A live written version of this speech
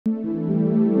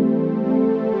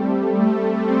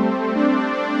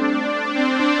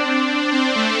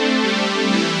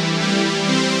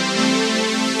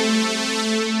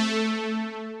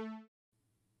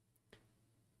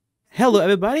Hello,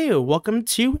 everybody. Welcome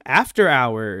to After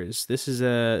Hours. This is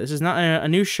not a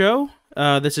new show.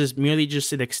 This is merely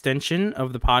just an extension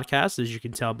of the podcast. As you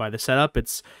can tell by the setup,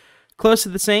 it's close to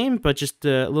the same, but just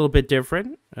a little bit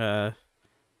different.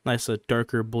 Nice,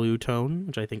 darker blue tone,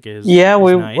 which I think Yeah, is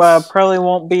we nice. probably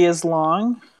won't be as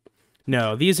long.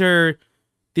 No, these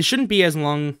shouldn't be as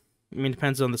long. I mean, it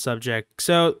depends on the subject.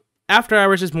 So After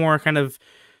Hours is more kind of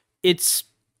it's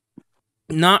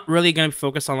not really going to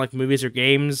focus on like movies or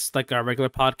games like our regular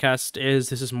podcast is.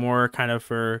 This is more kind of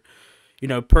for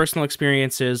personal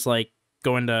experiences, like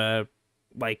going to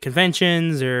like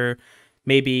conventions or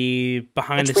maybe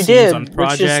behind Which the we scenes on did,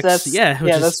 projects. Yeah,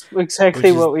 that's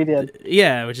exactly what we did.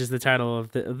 which is the title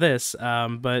of this.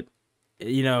 But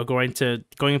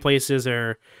going places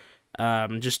or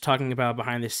just talking about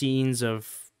behind the scenes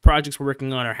of projects we're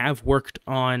working on or have worked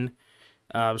on.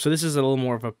 So this is a little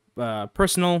more of a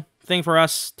personal thing for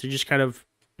us to just kind of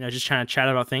just trying to chat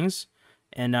about things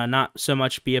and not so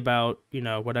much be about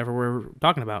whatever we're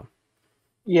talking about.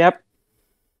 Yep.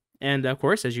 And of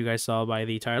course, as you guys saw by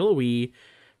the title, we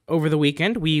over the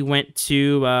weekend we went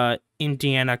to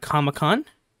Indiana Comic Con.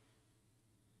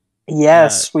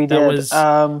 Yes, we That did. was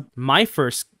my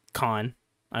first con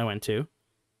I went to.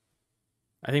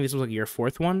 I think this was like your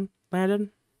fourth one,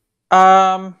 Landon.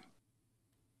 Um,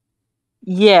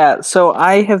 yeah. So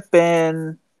I have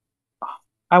been.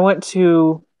 I went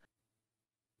to.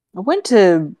 I went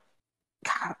to.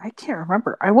 God, I can't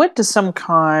remember. I went to some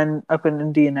con up in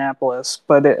Indianapolis,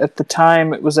 but at the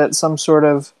time it was at some sort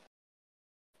of.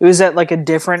 It was at like a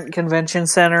different convention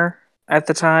center at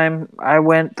the time. I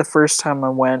went the first time I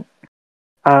went,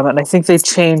 and I think they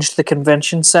changed the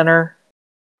convention center.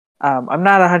 I'm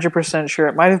not 100% sure.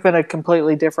 It might have been a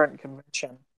completely different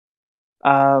convention.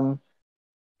 But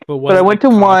But was I it went like to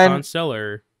Comic one. Con still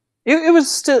or It was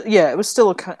still, yeah, it was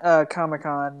still a Comic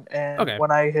Con. And okay?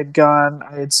 when I had gone,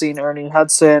 I had seen Ernie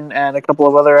Hudson and a couple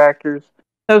of other actors.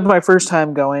 That was my first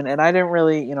time going, and I didn't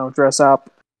really, dress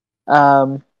up.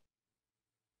 Um,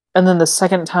 and then the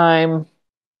second time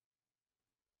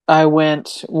I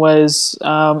went was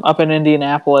up in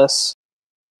Indianapolis.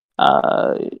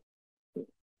 Uh,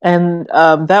 And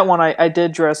that one, I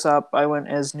did dress up. I went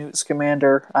as Newt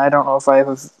Scamander. I don't know if I have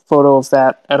a photo of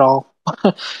that at all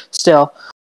still.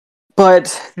 But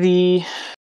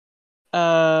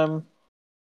um,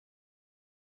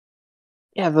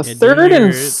 yeah, the Yeah, third and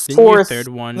didn't your fourth, third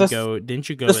one the go? Didn't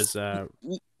you go the as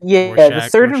yeah, the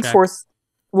Rorschach? third and Rorschach. fourth.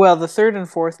 Well, the third and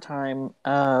fourth time.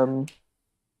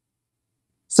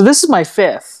 So this is my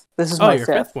fifth. This is Oh, my your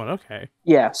fifth fifth. one. Okay.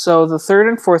 Yeah. So the third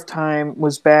and fourth time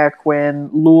was back when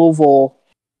Louisville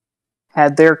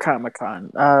had their Comic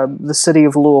Con, the city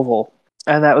of Louisville,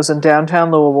 and that was in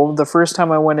downtown Louisville. The first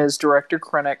time I went as Director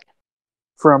Krennic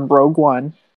from Rogue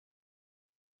One,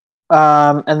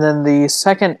 and then the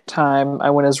second time I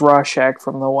went as Rorschach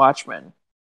from The Watchmen,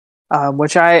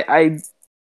 which I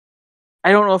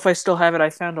don't know if I still have it. I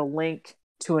found a link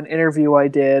to an interview I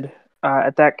did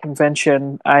at that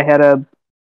convention. I had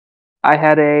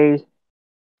a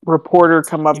reporter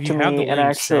come up If you to have the me and link,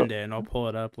 actually, send it, and I'll pull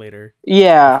it up later if we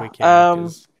yeah, can.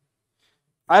 Cause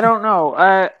I don't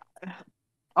know.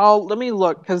 I'll let me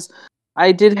look because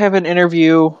I did have an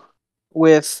interview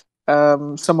with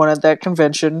someone at that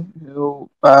convention who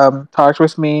talked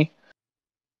with me.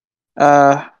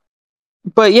 Uh,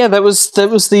 but yeah, that was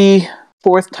the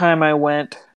fourth time I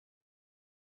went.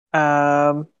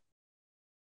 Um,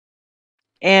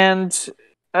 and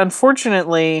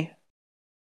unfortunately,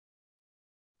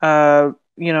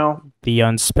 you know, the Louisville.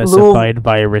 unspecified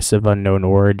virus of unknown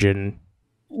origin.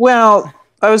 Well,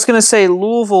 I was gonna say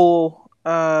Louisville.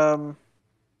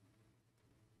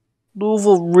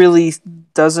 Louisville really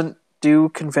doesn't do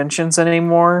conventions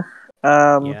anymore.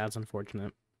 Um, Yeah, that's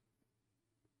unfortunate.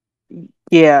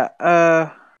 yeah,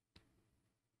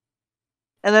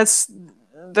 and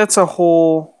that's a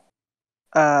whole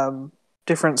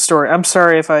different story. I'm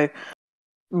sorry if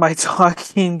my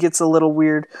talking gets a little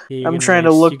weird. Yeah, I'm trying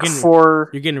to look for.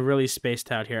 you're getting really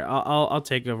spaced out here. I'll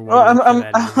take over while Oh, you I'm look for I'm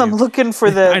that I'm interview. looking for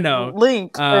I that know.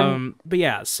 link, and But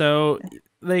yeah, so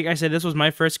like I said, this was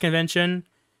my first convention.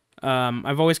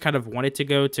 I've always kind of wanted to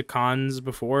go to cons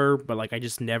before, but like I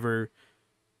just never,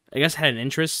 I guess, had an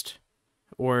interest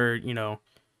or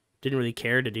didn't really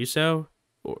care to do so.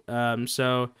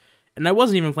 So, and I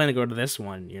wasn't even planning to go to this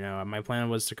one. My plan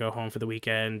was to go home for the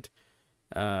weekend,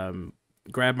 um,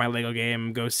 grab my Lego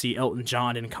game, go see Elton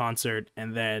John in concert,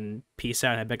 and then peace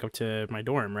out and head back up to my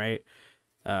dorm, right?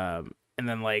 And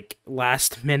then like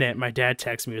last minute, my dad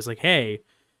texted me, was like, "Hey,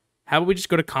 how about we just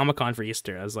go to Comic Con for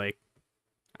Easter?" I was like,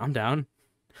 "I'm down."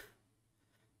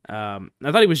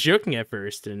 I thought he was joking at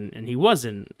first, and he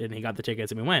wasn't, and he got the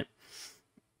tickets and we went.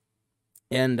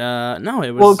 And no,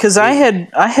 it Well, was because I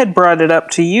had brought it up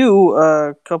to you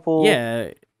a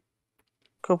yeah,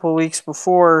 couple weeks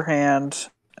beforehand.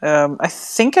 I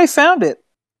think I found it.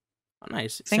 oh,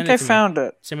 nice. I Send think it I to me. found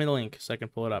it. Send me the link so I can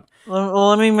pull it up.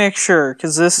 Let me make sure,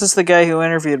 because this is the guy who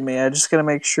interviewed me. I just gotta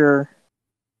make sure.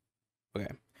 Okay,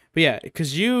 but yeah,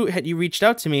 because you reached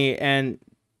out to me, and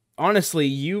honestly,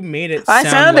 you made it I sound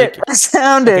found it. like I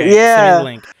found it. okay. Send me the Yeah,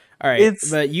 link. All right, it's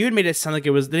but you had made it sound like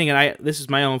it was. Then again, this is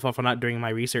my own fault for not doing my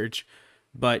research,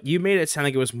 but you made it sound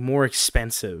like it was more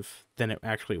expensive than it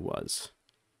actually was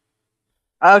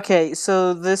okay.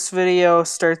 So this video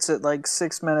starts at like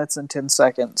 6 minutes and 10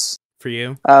 seconds. for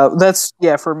you. That's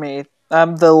yeah for me.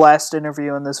 I'm the last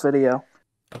interview in this video.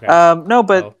 Okay, No,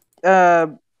 but well, uh,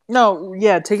 no,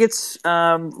 yeah, tickets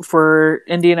for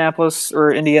Indianapolis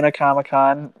or Indiana Comic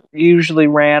Con usually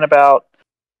ran about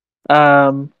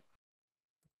um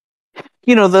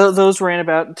those ran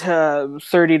about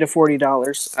 $30 to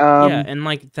 $40. yeah, and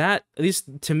like that, at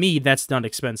least to me, that's not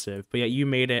expensive. But yeah, you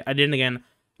made it. I didn't again.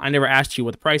 I never asked you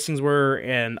what the pricings were,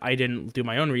 and I didn't do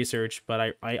my own research.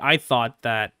 But I thought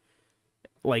that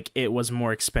like it was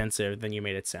more expensive than you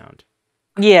made it sound.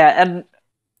 Yeah, and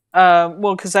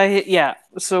well, because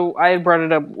so I had brought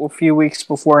it up a few weeks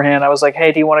beforehand. I was like,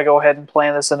 hey, do you want to go ahead and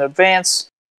plan this in advance?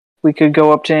 We could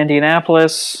go up to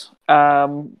Indianapolis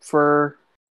for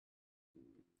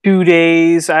 2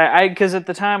 days. I because at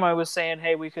the time I was saying,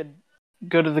 hey, we could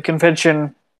go to the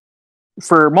convention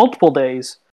for multiple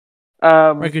days. Right,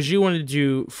 Um, because you wanted to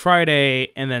do Friday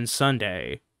and then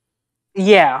Sunday.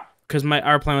 yeah. Because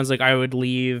our plan was like I would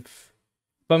leave,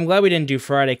 but I'm glad we didn't do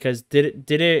Friday. Because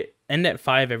did it end at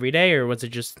 5 every day, or was it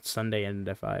just Sunday ended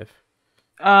at 5?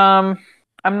 Um,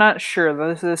 I'm not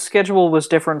sure. The schedule was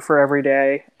different for every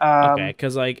day. Okay,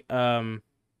 because like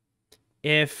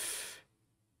if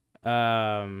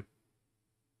um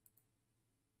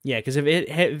yeah, because if it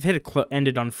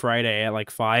ended on Friday at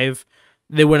like 5,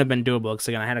 they wouldn't have been doable. Because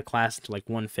again, I had a class until like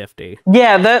 1:50.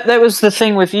 Yeah, that was the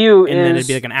thing with you And then it'd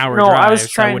be like is an hour I was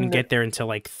drive, so I trying wouldn't to get there until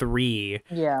like 3,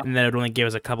 yeah. and then it would only give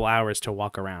us a couple hours to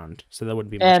walk around, so that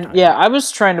wouldn't be much And time. yeah, I was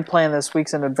trying to plan this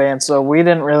weeks in advance, so we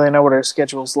didn't really know what our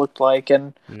schedules looked like,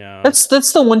 and No,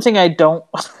 that's the one thing I don't.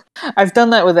 I've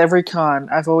done that with every con.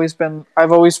 I've always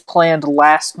planned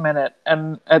last minute,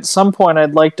 and at some point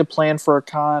I'd like to plan for a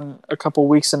con a couple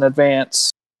weeks in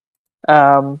advance.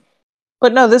 Um,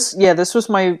 but no, this was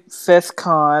my fifth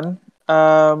con.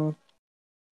 Um,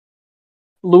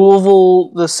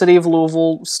 the city of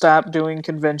Louisville stopped doing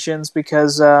conventions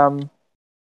because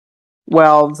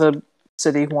well, the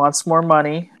city wants more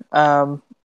money,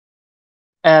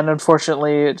 and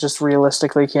unfortunately, it just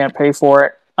realistically can't pay for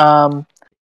it.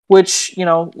 Which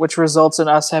results in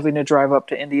us having to drive up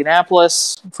to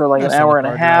Indianapolis for like an that's not a hour and a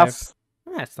far drive. half.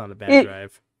 That's not a bad It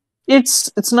drive.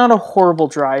 it's not a horrible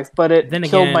drive, but it Then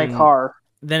killed my again, car.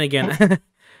 then again,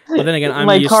 well, then again, I'm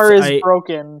My used car to is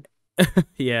broken.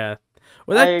 yeah.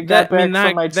 Well, I got I mean back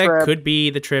from my that trip. could be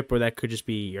the trip, or that could just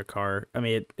be your car. I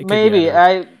mean, it could be Maybe either.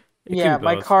 I It could be yeah,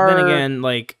 my both. Then car. again,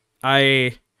 like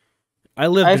I I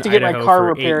lived have in to get my Idaho car for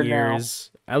eight repaired now.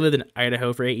 years. I lived in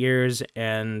Idaho for 8 years,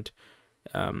 and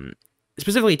um,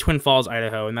 specifically Twin Falls,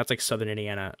 Idaho, and that's like southern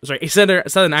Indiana. Sorry,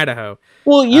 southern Idaho.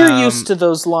 Well, you're used Um, to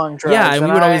those long yeah, drives, and we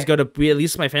and would always I go to. At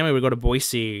least my family would go to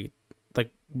Boise,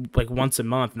 like once a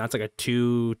month, and that's like a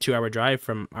 2 hour drive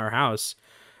from our house.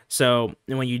 So,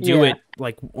 and when you do yeah it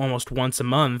like almost once a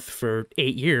month for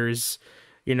 8 years,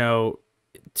 you know,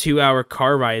 2 hour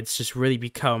car rides just really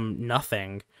become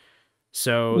nothing.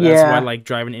 So that's why I yeah like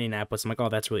driving to Indianapolis. I'm like, oh,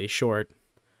 that's really short.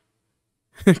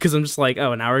 Because I'm just like,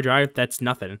 oh, an hour drive, that's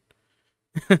nothing.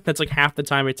 That's like half the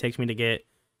time it takes me to get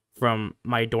from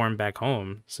my dorm back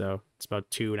home. So it's about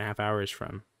 2.5 hours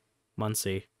from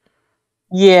Muncie.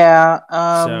 yeah.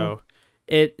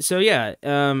 So yeah,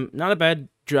 not a bad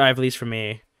drive, at least for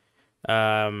me.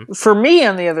 For me,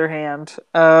 on the other hand,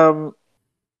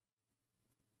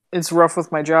 it's rough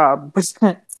with my job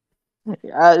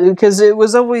because it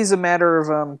was always a matter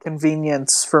of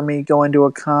convenience for me going to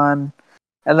a con,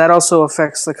 and that also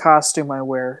affects the costume I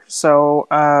wear. So,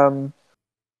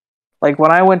 like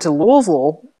when I went to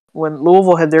Louisville, when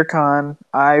Louisville had their con,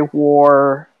 I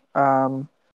wore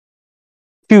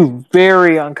two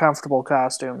very uncomfortable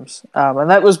costumes, and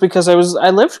that was because I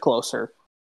lived closer.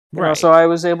 So right. I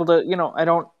was able to, I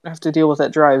don't have to deal with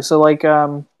that drive. So like,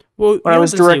 Well, when you I don't have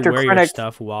was to say director wear your critic,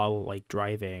 stuff while like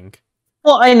driving,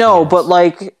 well, I I know, but guess.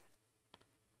 like,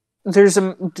 there's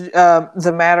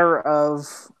the matter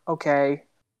of okay,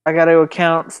 I got to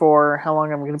account for how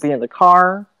long I'm going to be in the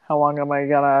car, how long am I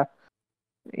gonna,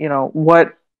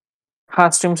 what.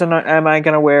 costumes am I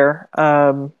going to wear?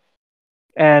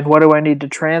 And what do I need to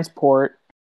transport?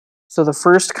 So the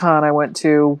first con I went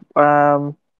to,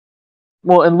 well,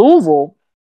 in Louisville,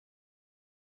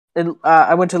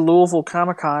 I went to Louisville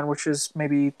Comic Con, which is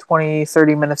maybe 20,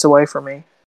 30 minutes away from me.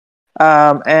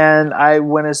 And I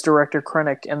went as Director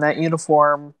Krennic, and that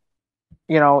uniform,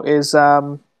 is I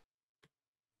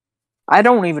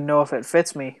don't even know if it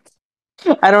fits me.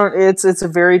 I don't. It's a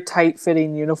very tight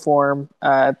fitting uniform,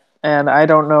 and I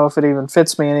don't know if it even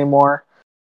fits me anymore.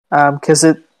 Because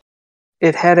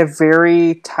it had a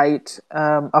very tight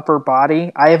upper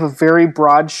body. I have a very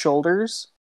broad shoulders.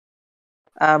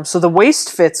 So the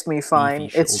waist fits me Beefy fine.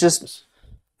 It's just, shoulders.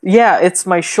 yeah, it's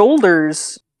my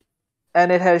shoulders,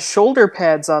 and it has shoulder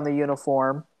pads on the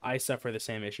uniform. I suffer the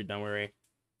same issue. Don't worry.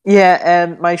 Yeah,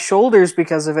 and my shoulders,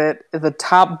 because of it, the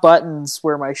top buttons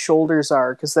where my shoulders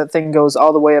are, because that thing goes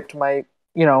all the way up to my,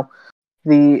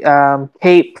 the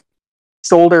cape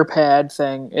shoulder pad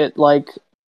thing. It like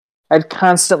I'd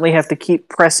constantly have to keep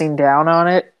pressing down on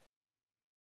it.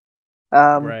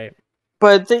 Right.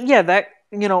 But yeah, that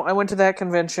I went to that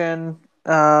convention,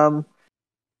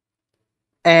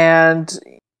 and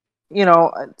you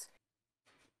know,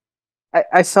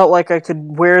 I felt like I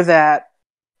could wear that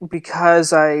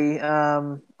because I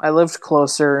lived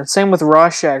closer. And same with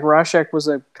Rorschach. Rorschach was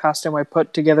a costume I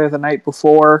put together the night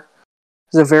before.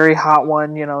 It was a very hot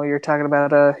one. You're talking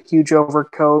about a huge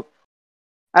overcoat.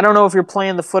 I don't know if you're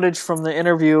playing the footage from the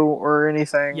interview or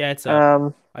anything. Yeah, it's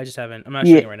up. I just haven't. I'm not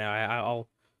Yeah, showing it right now.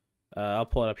 I'll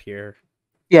pull it up here.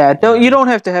 yeah. You don't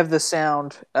have to have the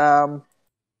sound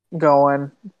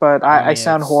going, but I I mean,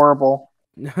 sound it's. horrible.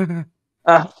 I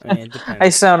Uh, mean, it I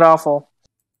depends. sound awful.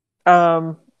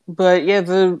 But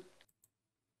yeah,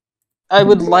 I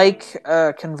would like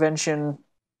a convention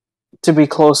to be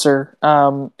closer.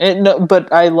 No,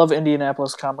 but I love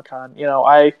Indianapolis Comic Con. Yeah,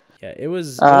 it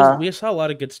was. It was. Uh, We saw a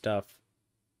lot of good stuff.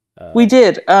 we Um.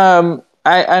 did.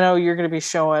 I know you're going to be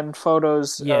showing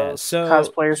photos Yeah. of So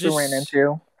cosplayers we ran just.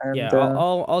 into, Yeah. and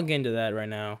I'll get into that right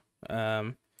now.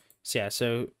 So yeah.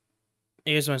 So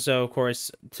here's one. So of course,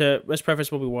 let's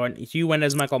preface what we want. You went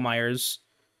as Michael Myers.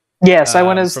 yes, I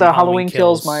went as From the Halloween Halloween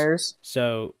Kills Kills. Myers.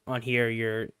 So on here,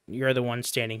 you're the one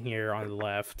standing here on the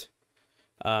left.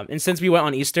 And since we went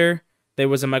on Easter, there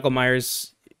was a Michael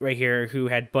Myers right here who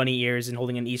had bunny ears and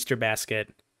holding an Easter basket.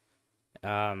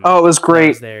 Oh, it was That was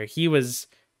great. there.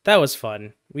 That was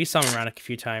fun. We saw him around a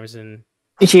few times, and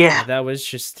Yeah, that was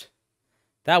just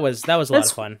that was a lot of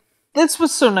that's fun. that's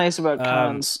what's so nice about Um,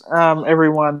 cons.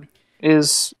 Everyone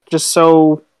is just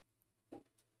so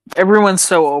everyone's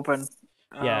so open,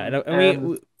 yeah, and and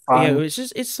yeah, fun.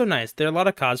 it's so nice. There are a lot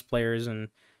of cosplayers, and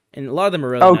a lot of them are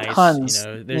really Oh, nice. tons.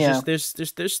 There's Yeah,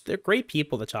 just they're great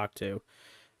people to talk to.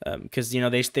 Because they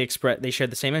share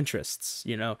the same interests.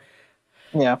 yeah,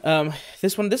 Um,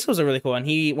 this was a really cool one.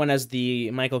 He went as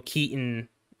the Michael Keaton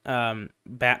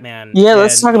Batman, yeah.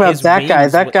 Let's and talk about that guy.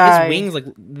 That his guy. wings, like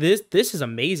this is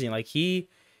amazing. Like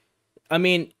I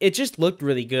mean, it just looked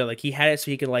really good. Like he had it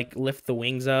so he could like lift the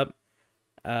wings up.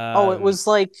 Oh, it Um, was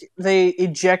like they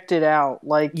ejected out,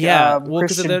 like yeah, well,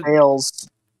 because of Christian the Bale's.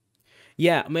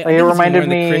 yeah, I mean, I Like it think he's even reminded wearing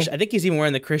the me. Christian. I think he's even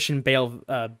wearing the Christian Bale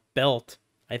belt.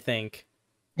 I think.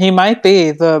 He might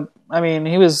be the. I mean,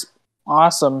 he was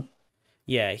awesome.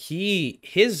 Yeah,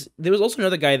 there was also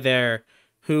another guy there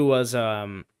who was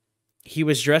he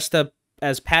was dressed up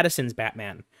as Pattinson's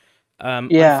Batman.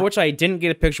 Yeah. Unfortunately, I didn't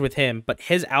get a picture with him, but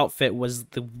his outfit was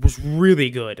really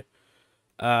good.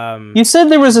 You said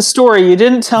there was a story. You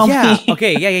didn't tell Yeah. me.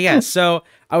 Okay. Yeah. So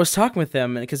I was talking with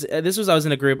them because I was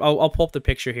in a group. I'll pull up the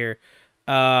picture here.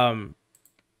 Um.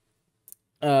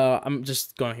 I'm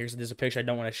just going here. So there's a picture I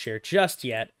don't want to share just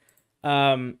yet.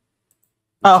 Um.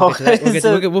 We'll Oh, get to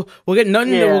that. We'll get no, we'll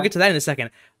yeah, get to that in a second.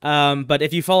 But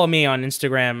if you follow me on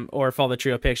Instagram or follow the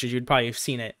Trio Pictures, you'd probably have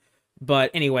seen it.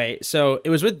 But anyway, so it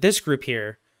was with this group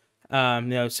here. Some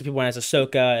people went as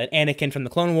Ahsoka and Anakin from the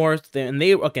Clone Wars, and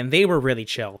they were really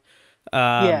chill.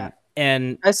 yeah.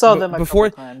 And I saw them a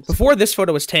couple times. before this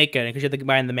photo was taken, because you had the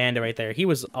guy in the Mando right there, he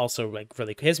was also like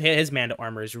really his Mando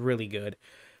armor is really good.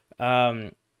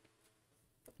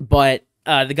 But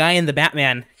the guy in the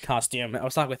Batman costume, I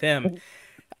was talking with him.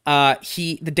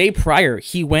 The day prior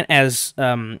he went as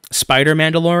Spider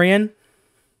Mandalorian,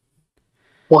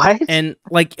 What? and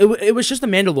like it was just a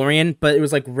Mandalorian, but it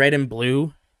was like red and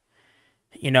blue,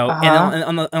 Uh and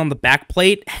huh. on the back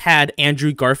plate had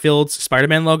Andrew Garfield's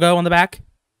Spider-Man logo on the back.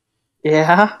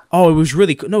 Yeah. Oh, it was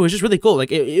really cool. No, it was just really cool.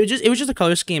 Like it was just a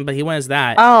color scheme, but he went as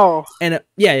that. Oh, And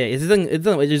yeah,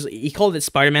 he called it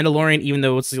Spider Mandalorian, even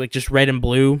though it's like just red and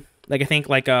blue. Like I think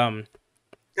like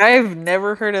I've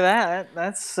never heard of that.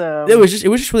 That's It was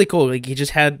just really cool. Like he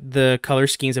just had the color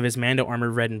schemes of his Mando armor,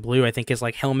 red and blue. I think his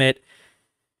like helmet.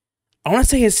 I want to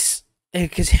say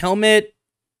his helmet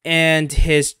and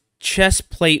his chest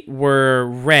plate were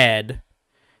red,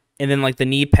 and then like the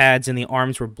knee pads and the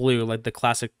arms were blue, like the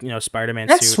classic Spider-Man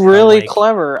that's suit. How really like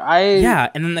clever. yeah,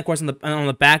 and then of course on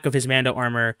the back of his Mando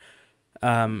armor,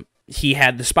 he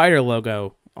had the spider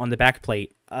logo on the back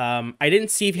plate. I didn't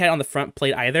see if he had it on the front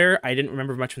plate either. I didn't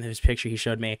remember much from his picture he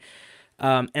showed me.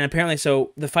 And apparently,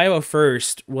 so the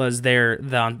 501st was there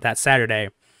on that Saturday,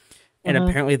 and Mhm.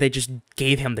 apparently they just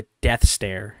gave him the death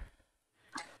stare,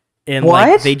 and like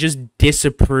What? they just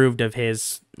disapproved of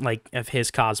his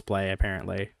cosplay.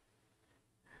 Apparently,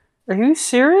 Are you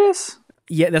serious?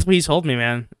 yeah, that's what he told me,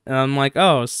 man. And I'm like,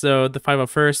 oh, so the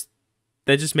 501st,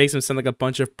 that just makes them sound like a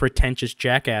bunch of pretentious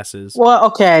jackasses. Well,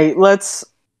 okay, let's.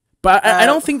 But Uh, I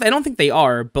don't think they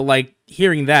are. But like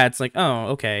hearing that, it's like, oh,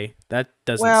 okay, that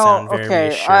doesn't well, sound very okay.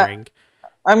 reassuring.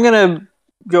 I'm gonna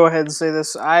go ahead and say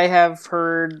this. I have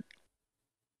heard.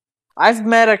 I've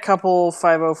met a couple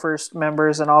 501st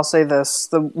members, and I'll say this: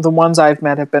 the ones I've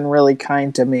met have been really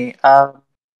kind to me.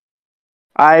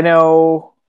 I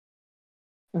know.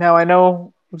 Now I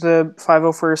know the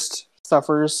 501st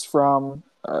suffers from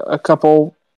a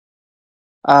couple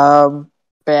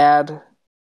bad.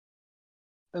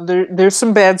 There's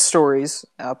some bad stories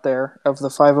out there of the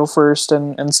 501st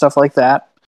and stuff like that,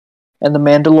 and the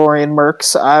Mandalorian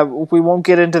mercs. We won't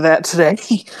get into that today.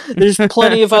 There's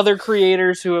plenty of other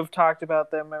creators who have talked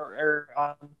about them,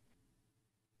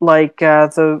 like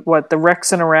the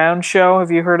Rex and Around show.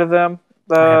 Have you heard of them?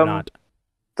 I have Um, not.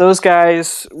 those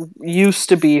guys used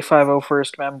to be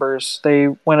 501st members. They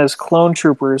went as clone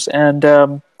troopers, and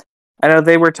I know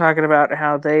they were talking about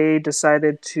how they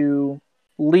decided to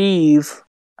leave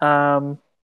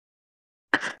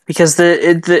because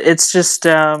it's just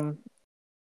I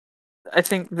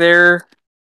think their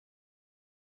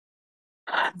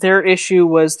issue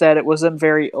was that it wasn't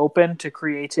very open to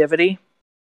creativity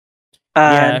in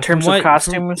Yeah, terms of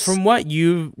costumes. from what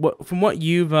you've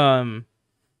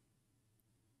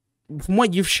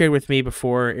shared with me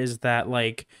before is that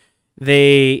like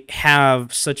they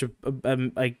have such a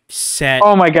like set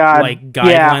Oh my god, like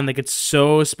yeah. guideline, like it's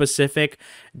so specific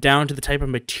down to the type of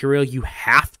material you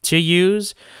have to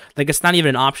use. Like it's not even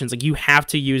an option. It's like you have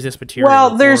to use this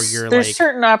Well, material or you're there's like,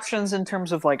 certain options in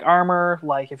terms of like armor,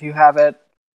 like if you have it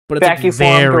but it's like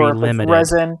vacuum-formed very or if it's limited.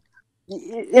 resin.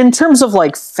 In terms of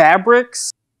like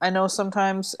fabrics, I know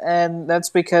sometimes, and that's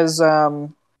because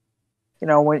when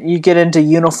you get into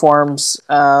uniforms,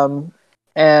 and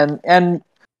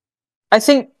I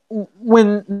think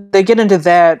when they get into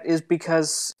that is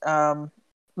because the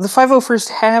 501st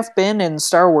have been in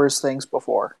Star Wars things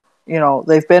before.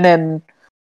 They've been in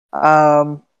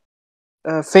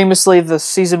famously the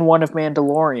season 1 of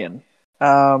Mandalorian.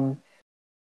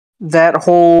 That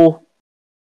whole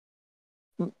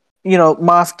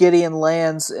Moff Gideon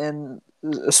lands in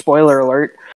spoiler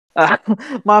alert.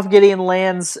 Moff Gideon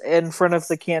lands in front of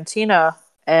the cantina,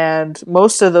 and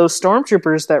most of those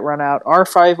stormtroopers that run out are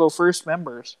 501st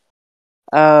members.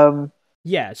 Um,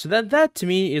 Yeah, so that to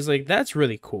me is like that's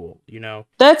really cool, you know.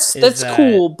 that's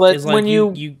cool, but Is when like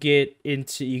you you get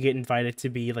invited to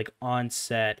be like on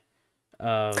set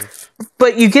of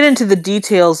get into the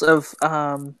details of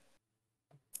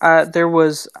there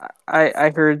was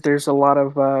I heard there's a lot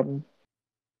of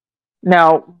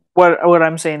now what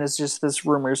I'm saying is just this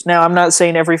rumors. Now I'm not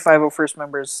saying every 501st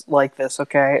member is like this,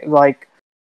 okay? Like,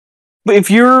 but if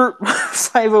you're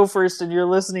 501st and you're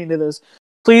listening to this,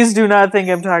 please do not think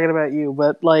I'm talking about you.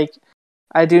 But like,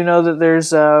 I do know that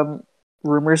there's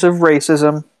rumors of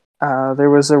racism. There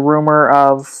was a rumor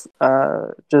of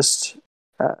just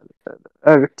uh,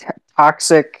 a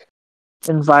toxic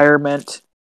environment.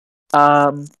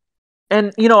 Um,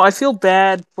 and I feel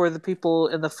bad for the people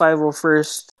in the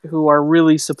 501st who are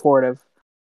really supportive.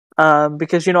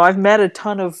 Because I've met a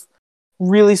ton of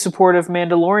really supportive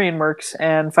Mandalorian mercs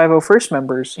and 501st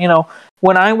members.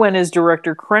 When I went as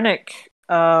Director Krennic,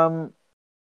 and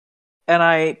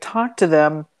I talked to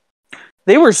them,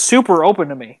 they were super open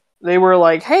to me. They were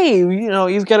like, "Hey,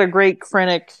 you've got a great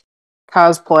Krennic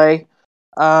cosplay."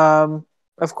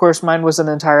 Of course, mine wasn't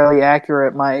entirely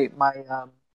accurate. yeah.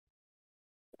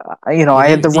 I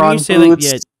had the Didn't you wrong say like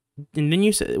yeah? boots. And then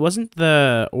you said wasn't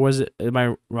the or was it? Am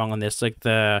I wrong on this? Like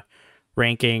the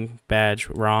ranking badge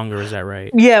wrong or is that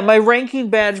right? Yeah, my ranking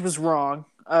badge was wrong.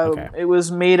 Okay. It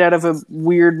was made out of a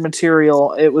weird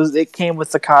material. It came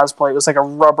with the cosplay. It was like a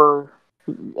rubber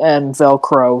and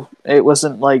Velcro. It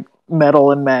wasn't like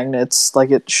metal and magnets like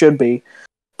it should be.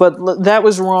 But that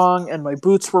was wrong, and my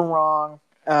boots were wrong,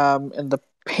 and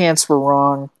pants were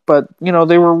wrong, but they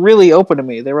were really open to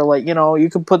me. They were like, you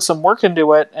could put some work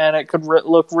into it and it could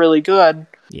look really good.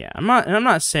 Yeah, I'm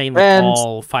not saying like And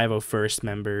all 501st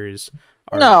members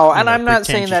are, no, and I'm not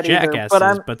saying pretentious that either, but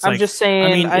jackasses, but it's I'm like, just I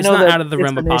saying mean, I it's know not that out of the it's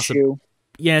realm of an issue.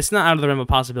 yeah, it's not out of the realm of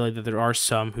possibility that there are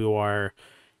some who are,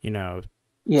 you know,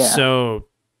 Yeah. so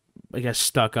I guess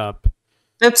stuck up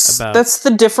That's about. that's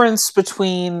the difference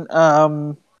between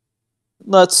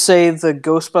let's say the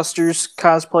Ghostbusters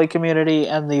cosplay community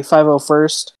and the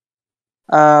 501st.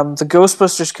 The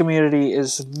Ghostbusters community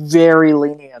is very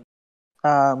lenient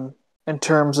in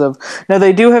terms of now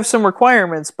they do have some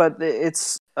requirements, but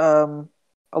it's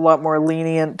a lot more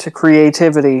lenient to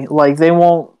creativity. Like they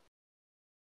won't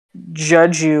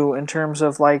judge you in terms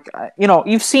of like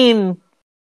you've seen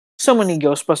so many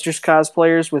Ghostbusters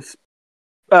cosplayers with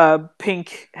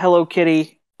pink Hello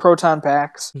Kitty proton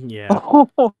packs. Yeah.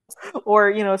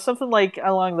 Or something like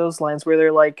along those lines where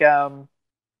they're like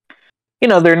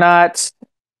they're not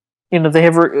they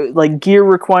have like gear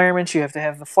requirements. You have to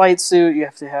have the flight suit, you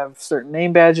have to have certain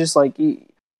name badges, like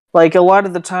a lot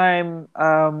of the time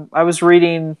I was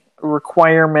reading a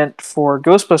requirement for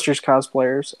Ghostbusters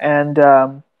cosplayers, and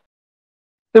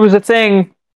there was a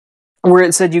thing where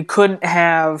it said you couldn't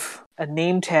have a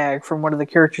name tag from one of the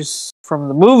characters from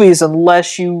the movies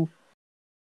unless you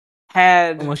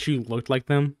had Unless you looked like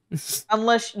them.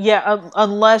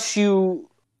 unless you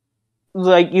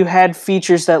like you had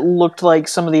features that looked like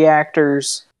some of the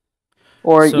actors,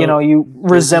 or So you this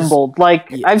is resembled. Like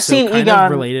yeah, I've so seen kind of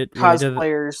Egon related to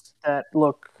cosplayers that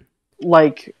look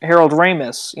like Harold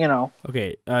Ramis.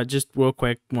 okay, just real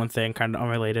quick, one thing, kind of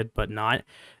unrelated, but not.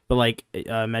 But like,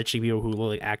 mentioning people who look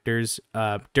like actors.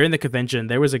 During the convention,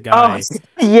 there was a Oh guy.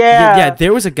 Yeah, yeah,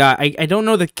 there was a guy. I don't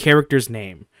know the character's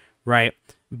name, right?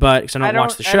 But because I don't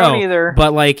watch the I don't show. either.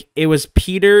 But like, it was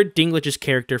Peter Dinklage's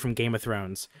character from Game of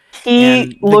Thrones, He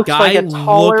and the looked like guy a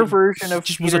taller looked version of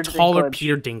just was a Peter taller Dinklage.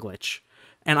 Peter Dinklage,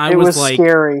 and I It was was like,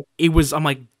 scary. I'm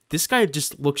like, this guy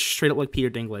just looks straight up like Peter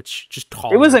Dinklage, just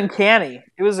It was taller. uncanny.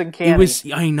 It was It uncanny. was,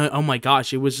 I know, oh my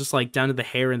gosh, it was just like down to the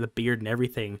hair and the beard and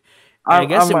everything. And I Oh,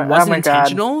 guess it oh wasn't my god.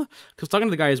 intentional because talking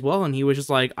to the guy as well, and he was just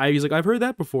like, he's like, I've heard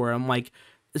that before. I'm like,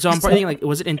 so I'm probably thinking like,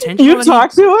 was it intentional You that he?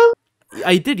 talked to him?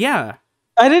 I did, yeah.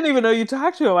 I didn't even know you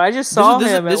talked to him. I just This is saw this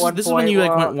is him at this is one this is when point. you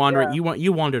like went Well, wandering. yeah.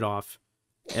 You wandered off,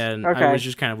 and I Okay. was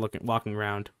just kind of walking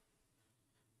around.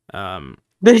 Um,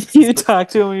 Then you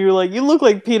talked to him and you were like, "You look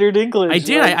like Peter I Dinklage."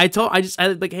 did. Like, I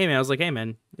like, hey man, I was like, hey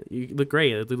man, you look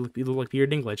great. You look like Peter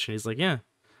Dinklage, and he's like, yeah.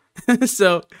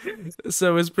 so it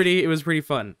was pretty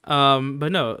fun.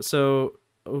 But no, so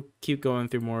I'll keep going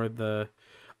through more of the.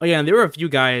 Oh yeah, and there were a few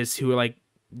guys who were like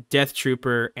Death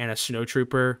Trooper and a Snow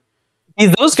Trooper.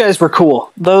 hey, those guys were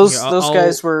cool. Yeah, Those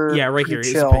guys were yeah, right pretty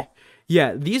here. chill.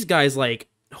 Yeah, these guys like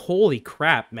holy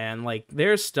crap, man! Like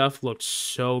their stuff looked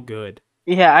so good.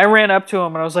 Yeah, I ran up to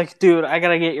him and I was like, "Dude, I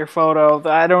gotta get your photo."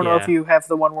 I don't know if Yeah, you have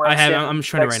the one where I I'm have. standing I'm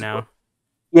showing it right next to him. now.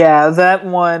 Yeah, that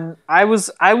one. I was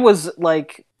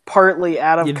like partly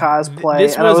out of Yeah, cosplay,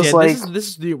 this and I was was like, this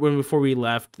is the when before we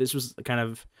left. This was kind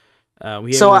of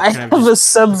we so were I kind of have a just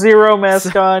Sub-Zero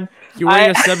mask on. you're wearing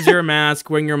I a Sub-Zero mask,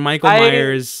 wearing your Michael I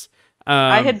Myers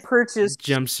I had purchased,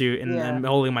 jumpsuit, and yeah,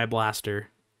 holding my blaster.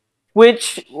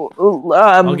 which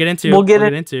I'll get into. we'll get I'll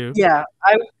in. get into. Yeah,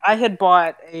 I had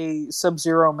bought a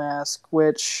Sub-Zero mask,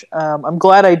 which I'm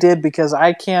glad I did because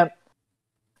I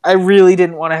really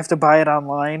didn't want to have to buy it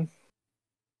online.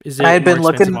 Is I it had more been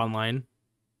expensive looking. online?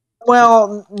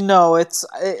 Well, no,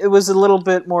 it was a little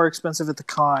bit more expensive at the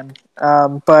con,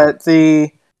 but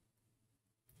the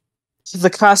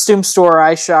costume store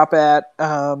I shop at,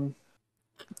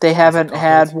 they Has it haven't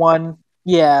had copies? one.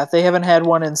 Yeah, they haven't had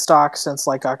one in stock since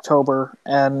like October,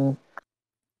 and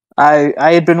I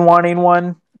had been wanting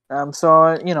one.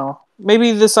 So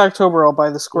maybe this October I'll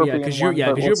buy the Well, yeah, Scorpion one,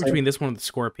 but because we'll you're see. between this one and the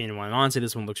Scorpion one. And honestly,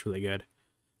 this one looks really good.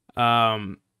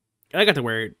 I got to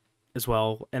wear it as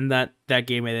well, and that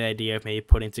gave me the idea of maybe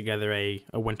putting together a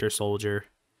Winter Soldier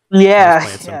Yeah,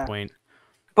 cosplay at some yeah. point.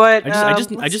 But I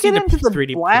let's just get need to into the 3D print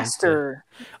the. blaster.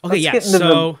 Okay, Let's yeah. get into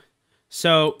the.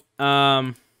 So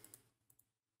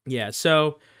yeah.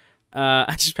 So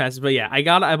I just passed, it, but yeah, I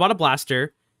bought a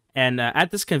blaster, and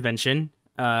at this convention,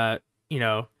 you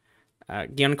know,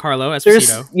 Giancarlo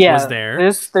Esposito was there.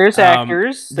 There's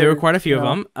actors. There were There, quite a few of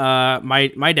them.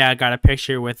 My dad got a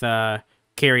picture with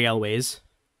Carrie Elways.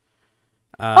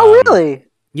 oh Um, really?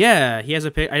 yeah, he has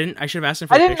a pic. I should have asked him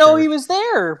for I a didn't know he picture. was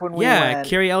there when we Yeah, went.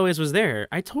 Carrie Elways was there.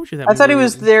 I told you that I when thought we he were.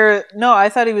 was there. No, I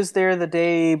thought he was there the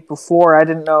day before. I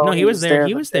didn't No, know he he was was there. there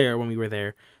He the was day. there when we were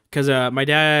there. Because my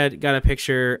dad got a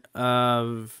picture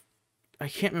of. I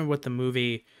can't remember what the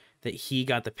movie that he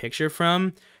got the picture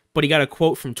from, but he got a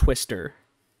quote from Twister.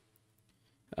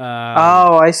 Um,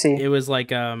 Oh, I see. it was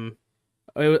like I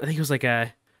think it was like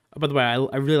a. Oh, by the way, I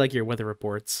really like your weather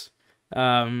reports. It was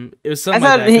I something like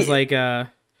thought that because he. like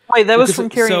Wait, that well, was cause from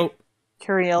so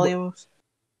Carrie Elliott,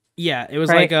 yeah, it was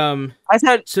like right? I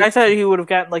thought so I thought he would have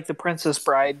gotten like the Princess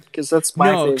Bride because that's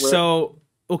my no favorite.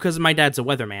 well because my dad's a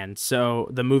weatherman, so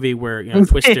the movie where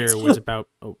Twister was about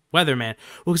a weatherman.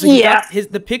 Well, so he Yeah.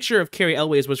 got the picture of Carrie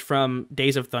Elways was from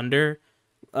Days of Thunder,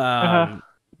 Uh-huh. um,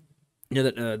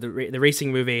 the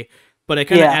racing movie, but it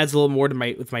kind of Yeah. adds a little more to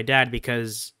my with my dad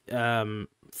because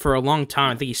for a long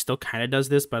time I think he still kind of does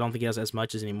this, but I don't think he does as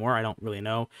much as anymore. I don't really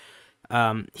know.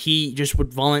 He just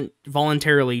would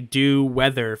voluntarily do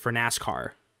weather for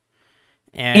NASCAR,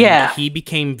 and Yeah. he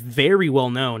became very well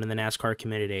known in the NASCAR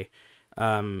community.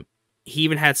 He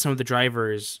even had some of the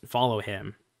drivers follow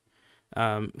him.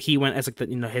 He went as like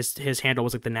his handle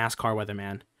was like the NASCAR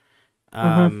weatherman.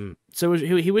 Mm-hmm. So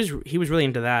he was really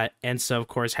into that, and so of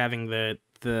course having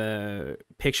the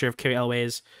picture of Carrie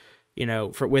Elways,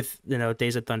 for with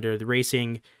Days of Thunder, the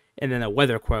racing, and then a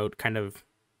weather quote, kind of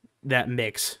that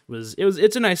mix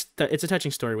it's a touching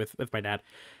story with my dad.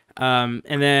 And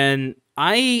then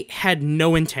I had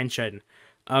no intention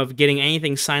of getting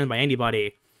anything signed by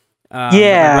anybody. But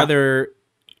Yeah.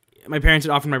 my parents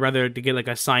had offered my brother to get like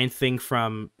a signed thing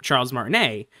from Charles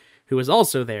Martinet, who was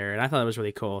also there, and I thought it was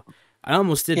really cool. I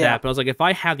almost did Yeah. that, but I was like, if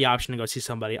I have the option to go see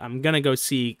somebody, I'm gonna go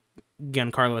see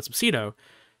Giancarlo Esposito.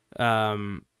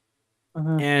 Um,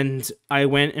 Mm-hmm. and I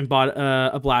went and bought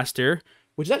a blaster,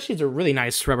 which actually is a really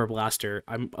nice rubber blaster.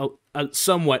 I'm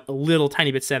somewhat a little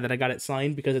tiny bit sad that I got it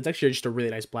signed because it's actually just a really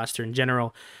nice blaster in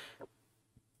general.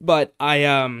 But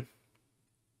I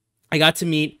got to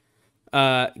meet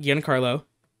Giancarlo,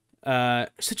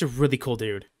 such a really cool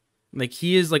dude. Like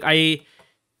he is like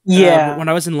Yeah. when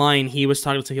I was in line, he was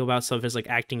talking to me about some of his like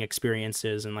acting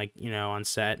experiences and like on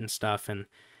set and stuff, and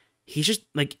he's just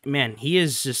like man, he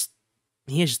is just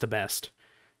the best.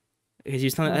 Because he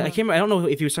was telling, Mm-hmm. I don't know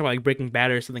if he was talking about like Breaking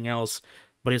Bad or something else,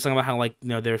 but he was talking about how like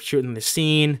they're shooting the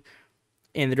scene,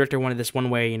 and the director wanted this one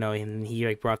way, and he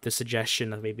like brought the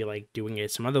suggestion of maybe like doing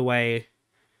it some other way,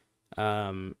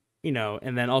 and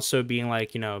then also being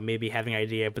like maybe having an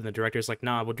idea, but the director's like,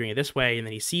 nah, we're doing it this way, and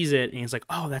then he sees it and he's like,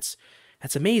 oh, that's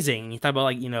amazing. And he thought about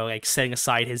like like setting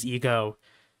aside his ego,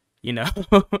 you know,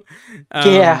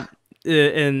 Yeah. um,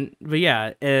 and but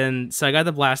yeah, and so I got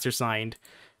the blaster signed.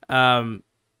 Um,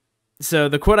 so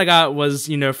the quote I got was,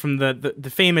 from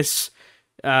the famous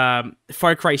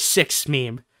Far Cry 6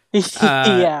 meme.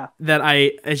 Yeah. That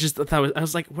I just thought I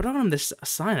was like, what do I want him to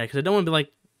sign it? Because I don't want to be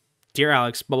like, dear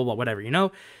Alex, blah blah blah, whatever,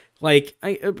 Like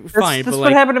That's fine, but that's what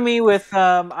like happened to me with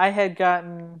I had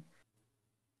gotten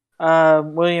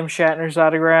William Shatner's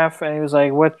autograph and he was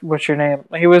like, what's your name?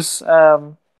 He was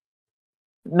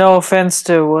no offense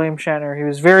to William Shatner. He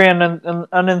was very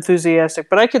unenthusiastic,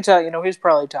 but I could tell, he's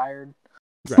probably tired.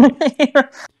 right.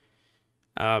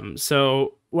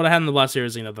 So what I had in the blaster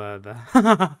is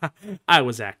the I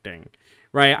was acting.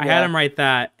 Right, I had Yeah. him write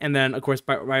that, and then of course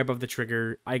right above the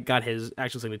trigger, I got his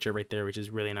actual signature right there, which is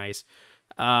really nice.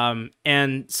 And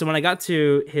so when I got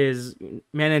to his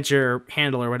manager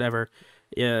handle or whatever,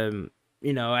 I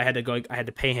had to go, I had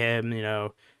to pay him,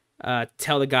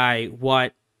 tell the guy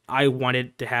what I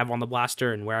wanted to have on the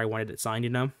blaster and where I wanted it signed.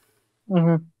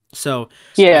 Hmm. So I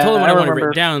Yeah, told him what I I wanted written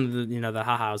remember. down, the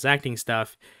haha, I was acting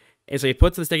stuff. And so he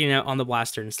puts the sticky note on the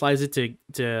blaster and slides it to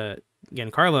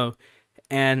Giancarlo,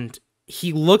 and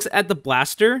he looks at the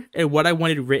blaster and what I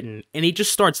wanted written, and he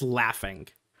just starts laughing.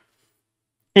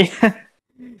 Yeah.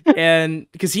 And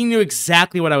because he knew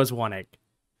exactly what I was wanting.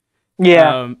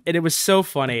 Yeah. And it was so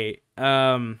funny.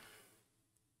 Yeah,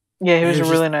 he And was a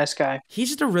really nice guy. he was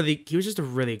just a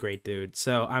really great dude.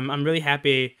 So I'm really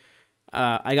happy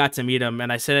I got to meet him,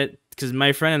 and I said it because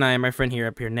my friend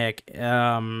here, Nick,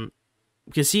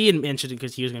 because he had mentioned it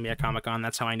because he was going to be at Comic-Con.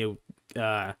 That's how I knew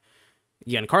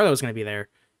Giancarlo was going to be there.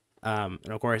 And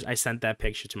of course, I sent that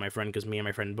picture to my friend because me and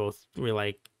my friend both really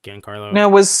like Giancarlo. Now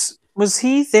was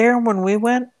he there when we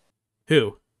went?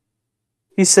 Who?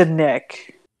 He said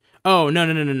Nick. Oh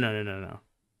no.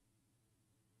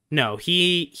 No,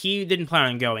 he didn't plan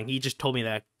on going. He just told me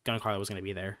that Giancarlo was going to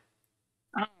be there.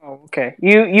 Oh, okay.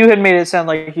 You had made it sound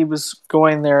like he was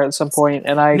going there at some point,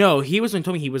 and I. No, he was when he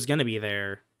told me he was going to be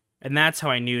there, and that's how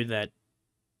I knew that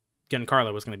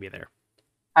Giancarlo was going to be there.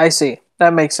 I see.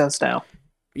 That makes sense now.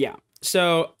 Yeah.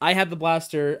 So I have the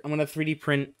blaster. I'm gonna 3D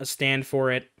print a stand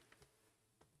for it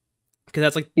because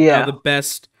that's like Yeah. the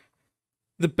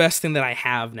best thing that I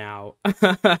have now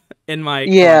in my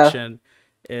Yeah. collection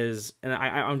is, and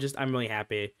I'm really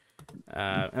happy.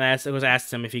 And I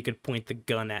asked him if he could point the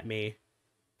gun at me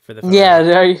for the photo. Yeah,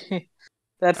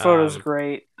 that photo's Um,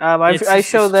 great. it's I just it's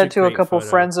showed such a that to a great couple photo.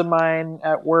 friends of mine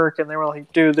at work, and they were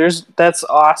like, "Dude, that's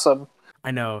awesome."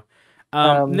 I know.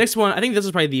 Um, Next one, I think this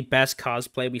is probably the best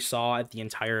cosplay we saw at the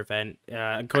entire event.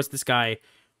 Of course, this guy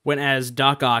went as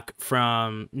Doc Ock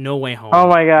from No Way oh Home,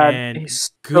 my god, and he's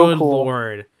so good cool.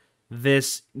 lord,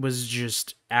 this was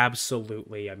just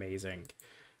absolutely amazing.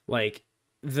 Like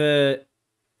the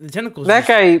the tentacles That just.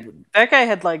 guy, that guy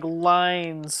had like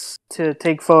lines to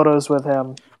take photos with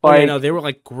him. Oh yeah, no, Like, they were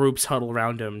like groups huddled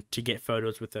around him to get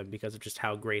photos with him because of just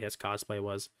how great his cosplay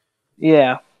was.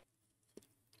 yeah,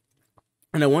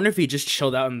 And I wonder if he just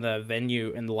chilled out in the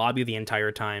venue in the lobby the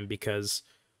entire time because,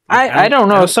 like, I don't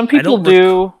know. Some people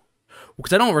do.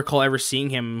 because I don't recall ever seeing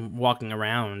him walking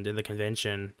around in the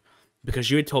convention because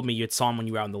you had told me you had saw him when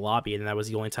you were out in the lobby and that was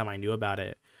the only time I knew about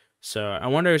it. So I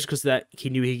wonder if it's because that he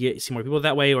knew he'd get see more people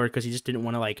that way or because he just didn't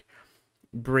want to like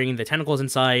bring the tentacles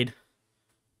inside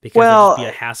because that'd just be a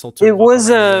Well, hassle to it walk was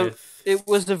around a with. it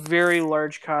was a very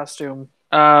large costume.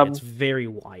 Yeah, it's very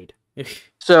wide.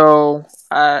 So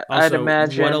I'd Also, what a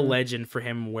imagine. legend for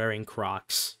him wearing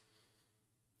Crocs.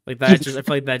 Like that just I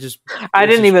feel like that just I it's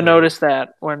didn't just even great. notice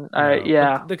that when I No, but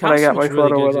yeah the when I costume got looks my really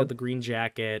photo good. with He's got him. the green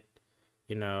jacket,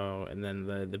 and then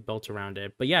the belt around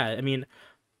it. But yeah, I mean,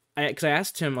 because I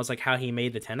asked him, I was like, how he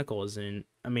made the tentacles, and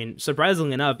I mean,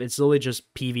 surprisingly enough, it's literally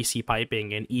just PVC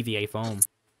piping and EVA foam.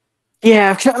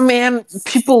 Yeah, man,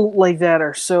 people like that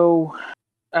are so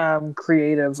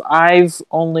creative.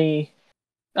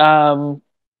 Um,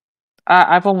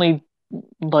 I've only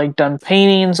like done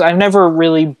paintings. I've never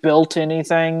really built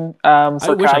anything I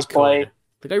for wish I cosplay.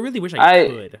 could. Like, I really wish I I,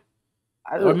 could.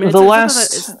 I mean, the it's not that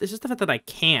last it's just the fact that I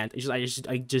can't. I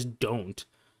just don't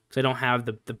because I don't have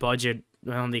the budget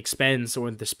on the expense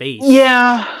or the space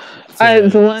yeah, the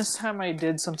to. last time I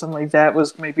did something like that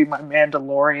was maybe my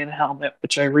Mandalorian helmet,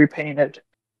 which I repainted,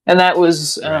 and Right.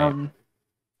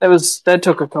 that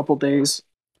took a couple days.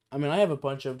 I mean, I have a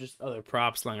bunch of just other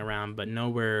props lying around, but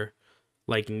nowhere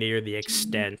like near the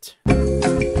extent.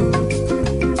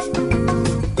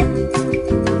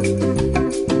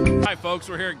 Hi, folks.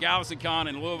 We're here at GalaxyCon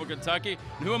in Louisville, Kentucky.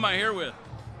 And who am I here with?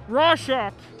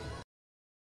 Rorschach.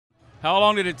 How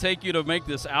long did it take you to make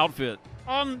this outfit?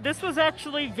 This was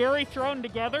actually very thrown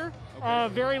together,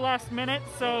 very last minute.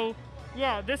 So,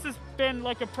 yeah, this has been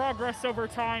like a progress over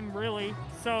time, really.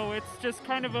 So it's just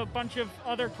kind of a bunch of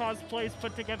other cosplays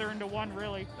put together into one,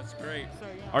 really. That's great. So,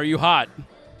 yeah. Are you hot?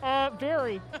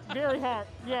 Very, very hot.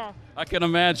 Yeah. I can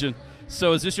imagine.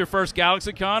 So is this your first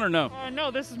GalaxyCon or no?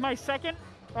 No, this is my second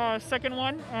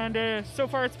one, and so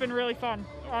far it's been really fun.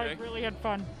 Okay. I've really had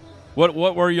fun. What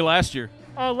were you last year?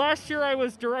 Last year I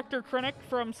was Director Krennic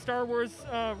from Star Wars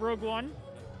Rogue One.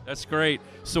 That's great.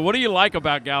 So what do you like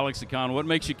about GalaxyCon? What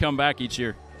makes you come back each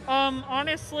year?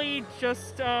 Honestly,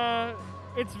 just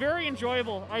it's very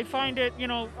enjoyable. I find it,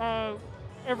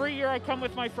 every year I come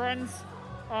with my friends,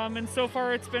 and so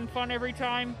far it's been fun every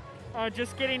time.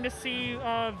 Just getting to see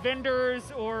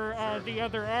vendors or the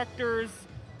other actors.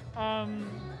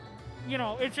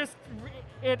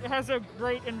 It has a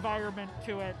great environment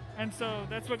to it, and so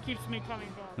that's what keeps me coming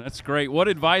back. That's great. What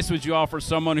advice would you offer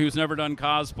someone who's never done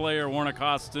cosplay or worn a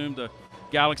costume to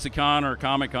GalaxyCon or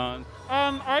Comic-Con?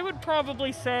 I would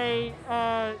probably say,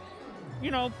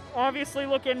 obviously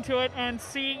look into it and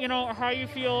see, how you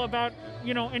feel about,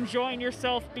 enjoying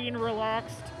yourself, being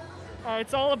relaxed.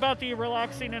 It's all about the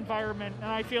relaxing environment, and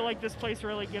I feel like this place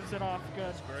really gives it off good.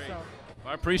 That's great. So.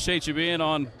 I appreciate you being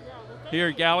on here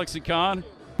at GalaxyCon.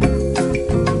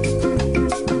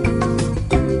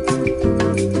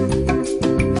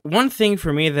 One thing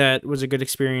for me that was a good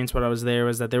experience when I was there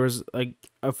was that there was like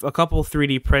a couple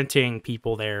 3D printing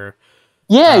people there.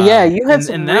 Yeah, you had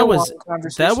some and real long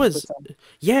conversations with them.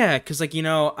 yeah, because like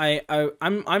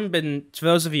I'm been for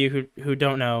those of you who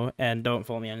don't know and don't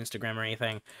follow me on Instagram or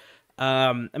anything.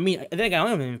 I mean I think I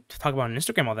don't even talk about on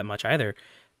Instagram all that much either.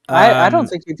 I don't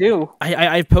think you do.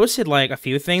 I've posted like a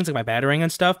few things like my battering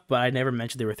and stuff, but I never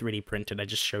mentioned they were 3D printed. I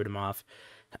just showed them off.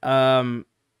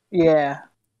 Yeah.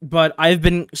 But I've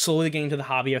been slowly getting into the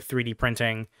hobby of 3D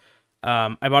printing.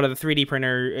 I bought a 3D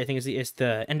printer. I think it's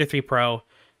the Ender 3 Pro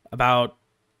about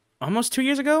almost 2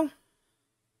 years ago.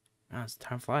 Oh,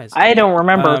 time flies. I don't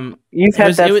remember. You've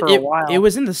had that for a while. It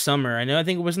was in the summer. I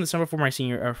think it was in the summer for our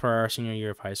senior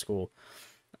year of high school.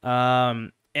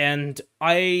 And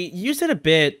I used it a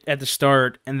bit at the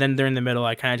start, and then during the middle,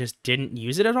 I kind of just didn't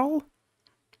use it at all.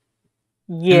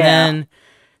 Yeah. And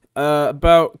then,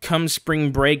 about come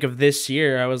spring break of this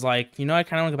year, I was like, I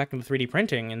kind of want to go back into 3D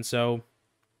printing, and so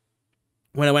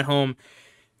when I went home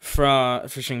for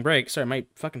spring break, sorry, my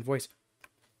fucking voice.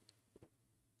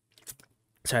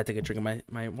 Sorry, I had to take a drink of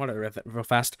my water real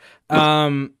fast.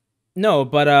 No,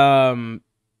 but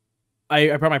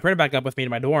I brought my printer back up with me to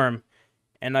my dorm,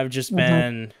 and I've just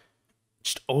been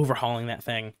just overhauling that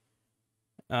thing.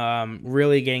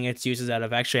 Really getting its uses out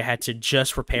of. Actually, I had to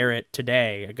just repair it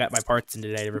today. I got my parts in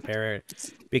today to repair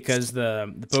it because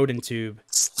the Bowden tube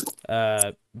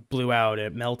blew out.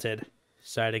 It melted,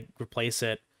 so I had to replace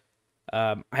it.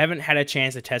 I haven't had a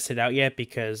chance to test it out yet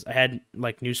because I had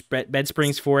like new bed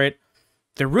springs for it.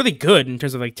 They're really good in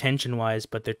terms of like tension wise,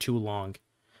 but they're too long.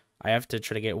 I have to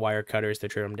try to get wire cutters to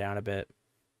trim them down a bit.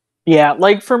 Yeah,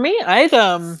 like for me, I'd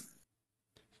love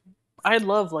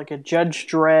like a Judge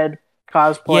Dredd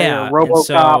cosplay or Yeah, and RoboCop.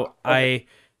 so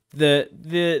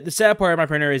the sad part of my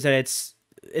printer is that it's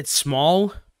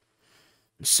small.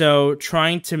 So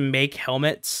trying to make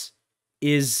helmets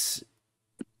is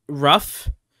rough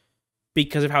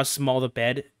because of how small the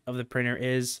bed of the printer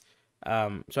is.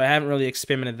 So I haven't really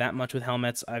experimented that much with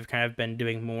helmets. I've kind of been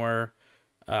doing more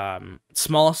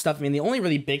small stuff. I mean, the only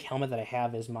really big helmet that I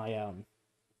have is my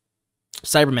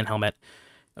Cyberman helmet,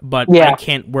 but I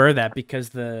can't wear that because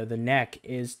the neck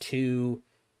is too.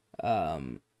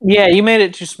 Yeah, you made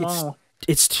it too small.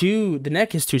 The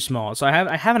neck is too small. So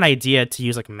I have an idea to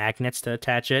use like magnets to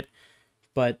attach it,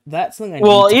 but that's something I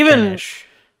need to finish.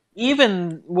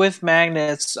 Even with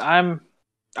magnets, I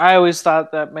always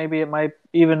thought that maybe it might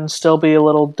even still be a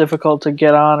little difficult to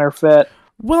get on or fit.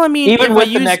 Well, I mean, even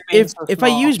with the neck being so if I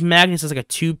use magnets as like a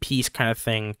 2-piece kind of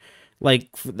thing, like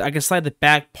I can slide the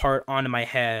back part onto my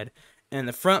head, and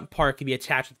the front part can be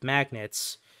attached with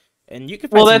magnets, and you can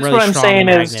find some really strong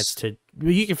magnets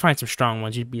you can find some strong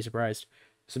ones. You'd be surprised.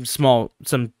 Some small,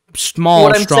 strong ones.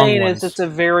 What I'm saying is it's a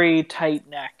very tight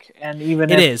neck, and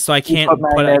even it is. So I can't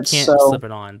slip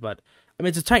it on. But I mean,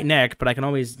 it's a tight neck, but I can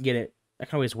always get it. I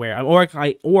can always wear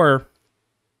it, or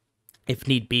if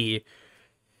need be,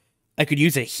 I could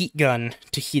use a heat gun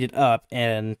to heat it up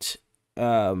and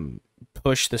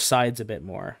push the sides a bit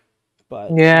more.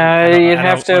 But yeah, you'd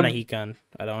have to own a heat gun.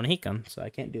 I don't own a heat gun, so I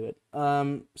can't do it.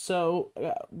 So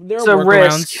there are workarounds.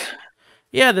 Risk.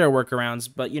 Yeah, there are workarounds,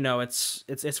 but you know, it's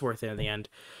worth it in the end.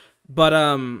 But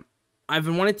I've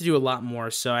been wanting to do a lot more,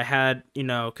 so I had, you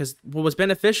know, because what was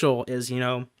beneficial is, you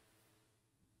know,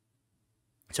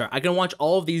 sorry, I can watch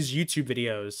all of these YouTube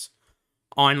videos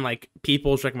on like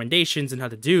people's recommendations and how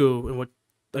to do and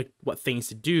what things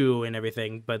to do and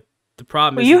everything, but the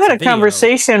problem is you had a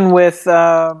conversation with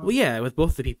well, yeah, with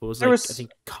both the people. It was I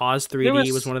think Cause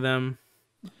 3D was one of them.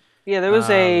 Yeah, there was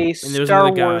a and there was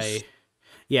another guy.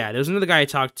 Yeah, there was another guy I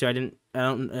talked to. I don't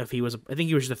know if he was. I think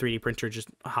he was just a 3D printer, just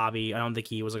a hobby. I don't think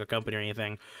he was like a company or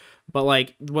anything. But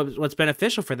like, what's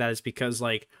beneficial for that is because,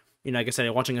 like, you know, like I said,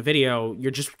 watching a video,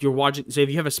 you're watching. So if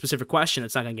you have a specific question,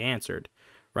 it's not gonna get answered,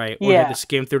 right? Or you have to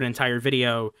skim through an entire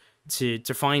video to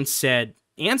find said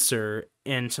answer,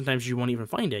 and sometimes you won't even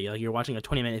find it. Like, you're watching a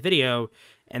 20-minute video,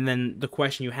 and then the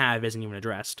question you have isn't even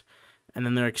addressed, and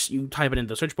then you type it into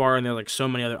the search bar, and there are like so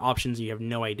many other options, and you have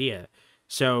no idea.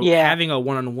 So having a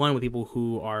one-on-one with people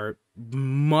who are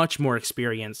much more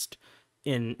experienced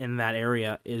in that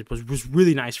area was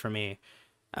really nice for me,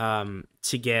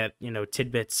 to get, you know,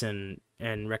 tidbits and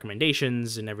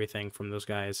recommendations and everything from those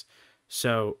guys.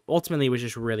 So ultimately, it was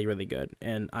just really, really good,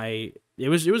 and it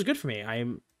was good for me.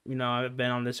 You know, I've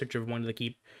been on this search of wanting to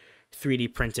keep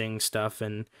 3D printing stuff,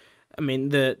 and I mean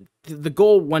the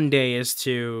goal one day is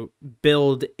to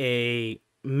build a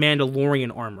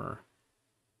Mandalorian armor.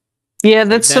 Yeah,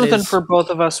 that's something for both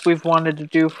of us we've wanted to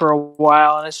do for a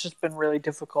while, and it's just been really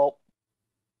difficult.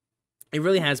 It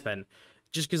really has been.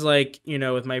 Just because, like, you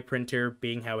know, with my printer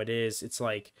being how it is, it's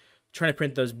like trying to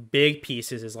print those big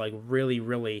pieces is like really,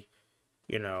 really,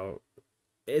 you know,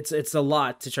 it's a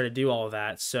lot to try to do all of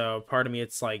that. So part of me,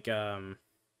 it's like, I've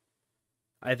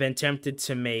been tempted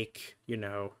to make, you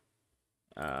know,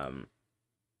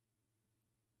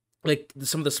 like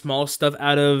some of the small stuff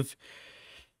out of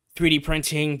 3D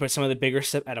printing, but some of the bigger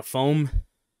stuff out of foam.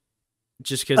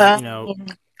 Just because, you know,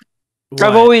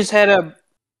 I've always had a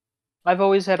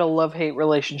love-hate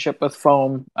relationship with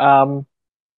foam,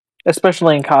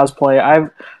 especially in cosplay.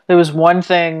 There was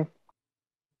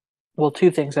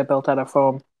two things I built out of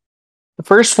foam. The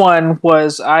first one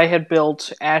was I had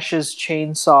built Ash's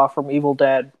chainsaw from Evil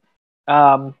Dead.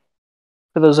 For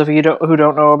those of you who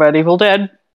don't know about Evil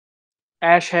Dead,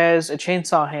 Ash has a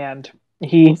chainsaw hand.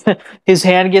 His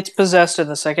hand gets possessed in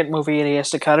the second movie, and he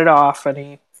has to cut it off.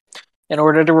 And in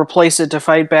order to replace it to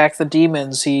fight back the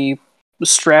demons, he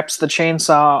straps the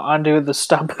chainsaw onto the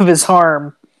stump of his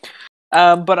arm.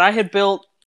 But I had built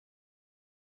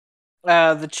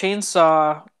the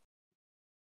chainsaw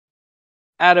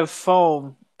out of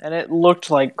foam, and it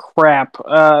looked like crap.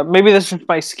 Maybe this is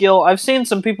my skill. I've seen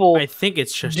some people I think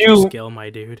it's just your skill, my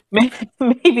dude.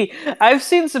 Maybe I've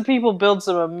seen some people build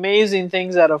some amazing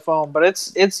things out of foam, but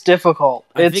it's difficult.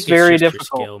 I It's think very it's just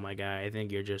difficult. your skill, my guy. I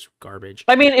think you're just garbage.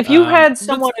 I mean, if you had But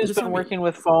someone who's it's been fine. working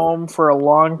with foam for a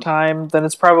long time, then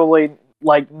it's probably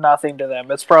like nothing to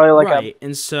them. It's probably like right,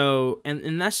 and so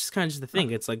and that's just kind of just the thing.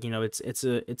 It's like, you know,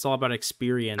 it's all about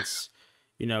experience.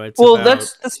 You know, it's well, about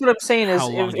that's what I'm saying is how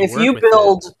long if work you with it.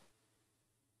 build,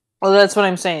 well, that's what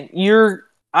I'm saying.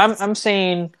 I'm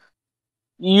saying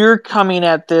you're coming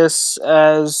at this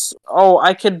as, oh,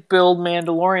 I could build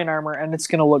Mandalorian armor and it's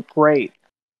gonna look great.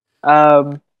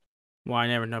 Well, I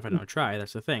never know if I don't try.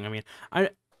 That's the thing. I mean,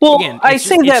 Well, again, I it's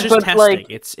say just, that, but testing. like,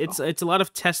 It's a lot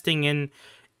of testing, and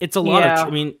it's a lot yeah. of. I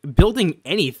mean, building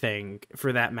anything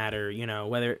for that matter. You know,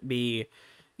 whether it be,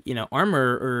 you know,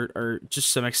 armor or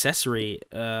just some accessory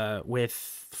with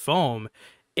foam,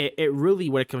 it really,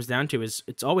 what it comes down to is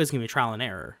it's always gonna be trial and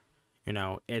error. You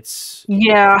know,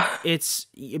 Yeah. I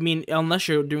mean, unless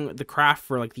you're doing the craft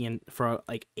for like for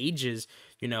like ages,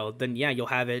 you know, then yeah, you'll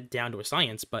have it down to a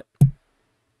science. But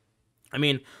I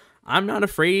mean, I'm not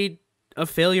afraid of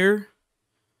failure.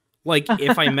 Like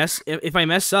if I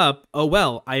mess up, oh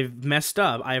well, I've messed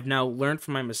up. I have now learned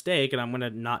from my mistake, and I'm gonna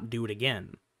not do it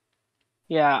again.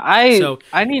 Yeah, So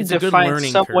I need it's a to good find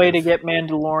learning some way to curve. get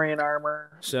Mandalorian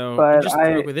armor. So But just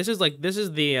real quick, this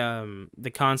is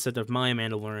the concept of my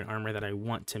Mandalorian armor that I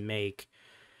want to make.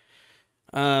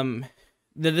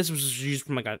 This was used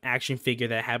from like an action figure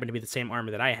that happened to be the same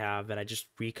armor that I have. That I just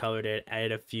recolored it,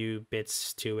 added a few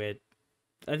bits to it.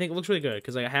 I think it looks really good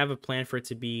because I have a plan for it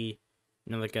to be,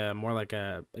 you know, like a more like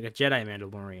a Jedi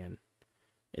Mandalorian.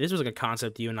 This was like a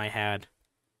concept you and I had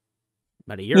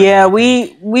about a year ago. yeah, I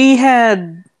think. we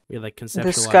had We like conceptualized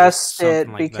discussed something it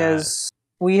like because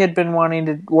we had been wanting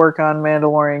to work on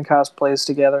Mandalorian cosplays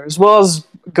together, as well as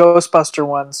Ghostbuster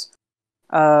ones.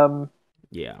 that.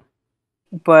 Yeah.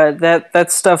 But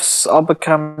that stuff's all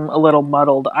become a little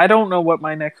muddled. I don't know what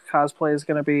my next cosplay is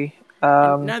going to be.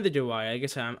 Neither do I. I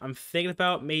guess I'm thinking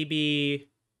about maybe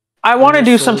I want to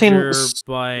Winter do something. Soldier,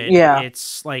 but Yeah.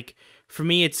 it's like for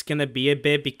me it's gonna be a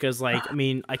bit because like I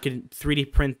mean I could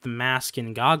 3D print the mask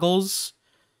and goggles,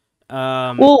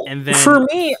 Well, and then for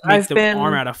me, make I've the been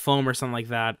arm out of foam or something like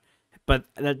that. But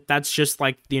that's just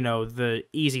like, you know, the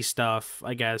easy stuff,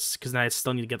 I guess, because then I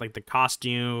still need to get like the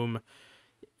costume,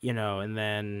 you know, and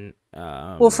then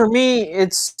well, for me,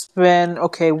 it's been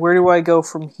okay. Where do I go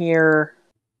from here?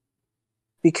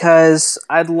 Because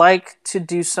I'd like to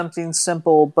do something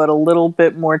simple but a little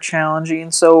bit more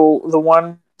challenging. So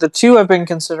the two I've been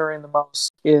considering the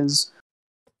most is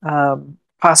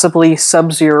possibly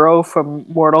Sub-Zero from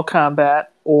Mortal Kombat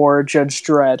or Judge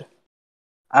Dredd.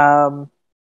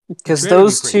 Because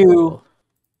those two, cool.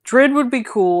 Dredd would be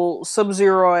cool.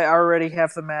 Sub-Zero, I already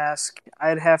have the mask.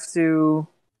 I'd have to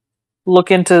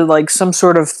look into like some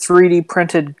sort of 3D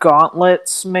printed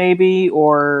gauntlets, maybe,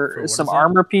 or some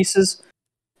armor pieces.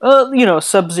 You know,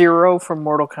 Sub-Zero from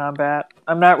Mortal Kombat.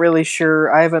 I'm not really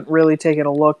sure. I haven't really taken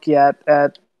a look yet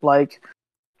at like,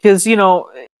 because you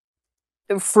know,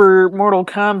 for Mortal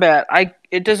Kombat,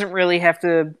 it doesn't really have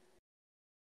to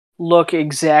look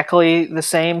exactly the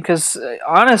same. Because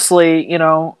honestly, you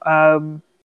know,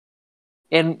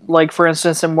 in like for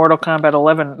instance in Mortal Kombat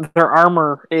 11, their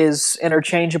armor is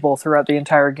interchangeable throughout the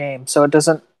entire game, so it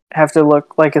doesn't have to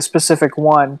look like a specific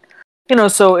one. You know,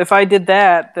 so if I did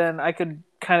that, then I could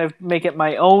kind of make it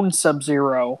my own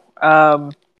Sub-Zero.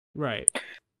 Right.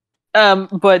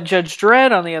 But Judge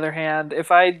Dredd, on the other hand,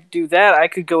 if I do that, I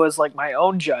could go as like my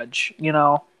own judge, you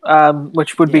know,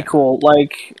 which would be cool.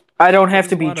 Like I don't have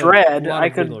to be Dredd. I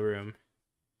could. Wiggle room.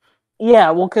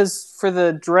 Yeah, well, because for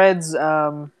the Dreads,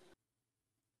 or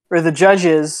the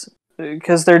judges,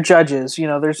 because they're judges, you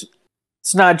know,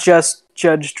 it's not just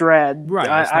Judge Dredd. Right.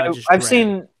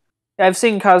 I've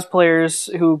seen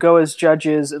cosplayers who go as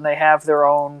judges and they have their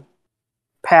own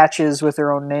patches with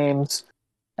their own names,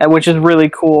 which is really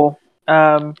cool.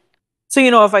 So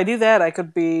you know, if I do that, I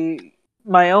could be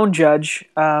my own judge.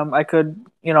 I could,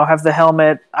 you know, have the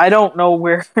helmet. I don't know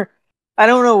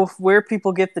where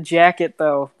people get the jacket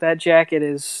though. That jacket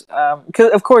is,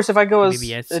 'cause of course, if I go as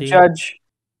a judge,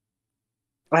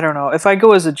 I don't know. If I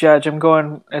go as a judge, I'm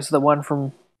going as the one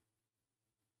from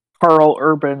Carl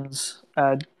Urban's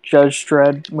Judge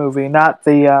Dredd movie, not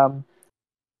the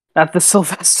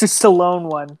Sylvester Stallone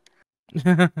one.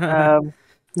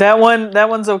 That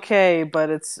one's okay, but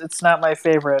it's not my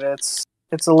favorite.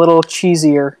 It's a little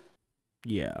cheesier.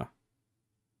 Yeah.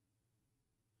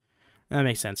 That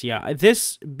makes sense. Yeah.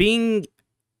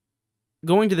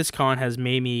 Going to this con has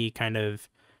made me kind of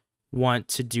want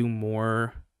to do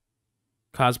more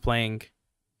cosplaying,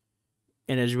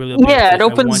 and it's really Yeah, it I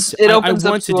opens up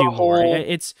want to to a do more. whole.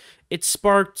 It's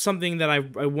sparked something that I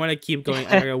want to keep going.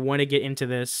 I want to get into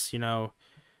this,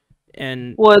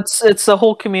 and Well, it's the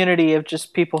whole community of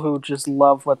just people who just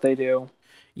love what they do.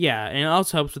 yeah, and it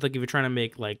also helps with like if you're trying to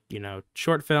make like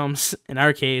short films. In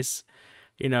our case,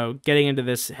 getting into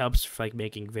this helps for like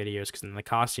making videos because then the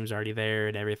costumes are already there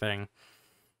and everything.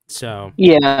 So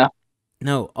Yeah.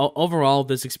 no, overall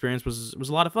this experience was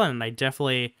a lot of fun, and I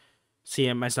definitely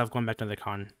see myself going back to the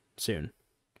con soon.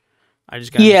 I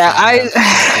just got Yeah, something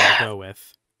to go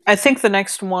with. I think the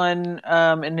next one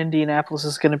in Indianapolis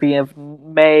is going to be in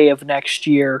May of next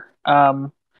year.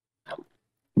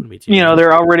 Wouldn't be too bad.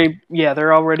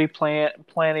 They're already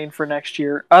planning for next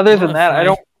year. Other than that,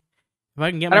 if I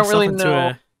can get I don't myself really into know.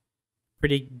 a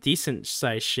pretty decent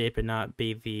size shape and not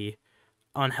be the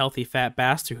unhealthy fat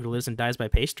bastard who lives and dies by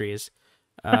pastries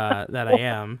that I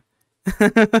am. I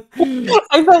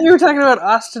thought you were talking about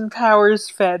Austin Powers,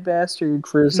 fat bastard,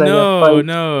 for a second.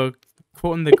 No,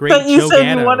 quoting the great Joe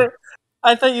Gatto.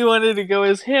 I thought you wanted to go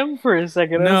as him for a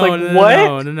second. I was No, like,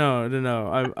 no, what?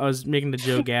 no. I was making the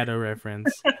Joe Gatto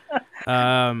reference.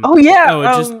 Oh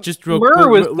yeah. Just real Murr quick.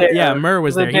 was there. Yeah, Murr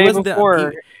was the there. day He wasn't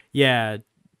before. yeah,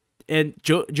 and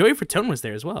Joey Fatone was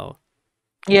there as well.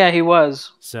 Yeah, he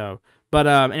was. So, but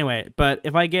anyway,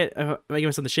 if I get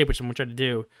myself in the shape, which I'm gonna try to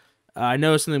do, I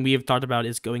know something we have talked about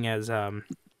is going as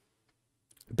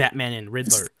Batman and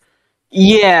Riddler.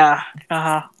 Yeah.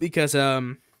 Because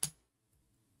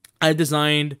I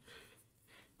designed.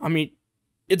 I mean,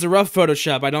 it's a rough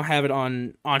Photoshop. I don't have it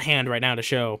on hand right now to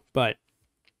show, but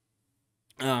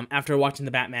after watching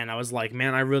the Batman, I was like,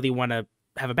 man, I really want to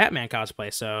have a Batman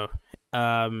cosplay. So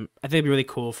I think it'd be really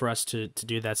cool for us to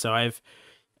do that. So I've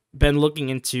been looking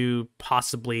into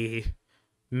possibly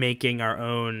making our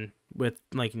own with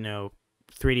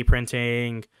 3D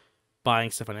printing,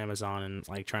 buying stuff on Amazon, and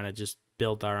like trying to just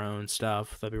build our own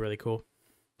stuff. That'd be really cool.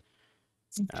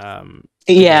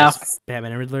 Yeah.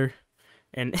 Batman and Riddler.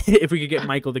 And if we could get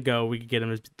Michael to go, we could get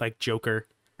him as like Joker.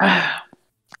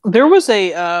 There was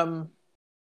a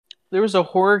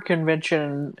horror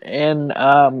convention in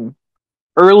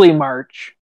early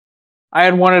March. I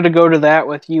had wanted to go to that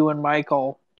with you and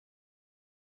Michael,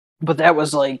 but that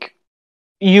was like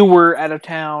you were out of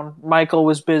town. Michael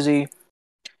was busy,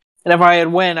 and if I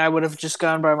had went, I would have just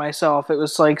gone by myself. It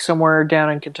was like somewhere down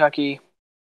in Kentucky,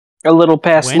 a little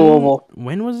past Louisville.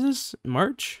 When was this?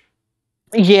 March?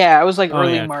 Yeah, it was like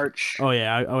early March. Oh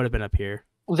yeah, I would have been up here.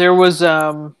 There was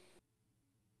the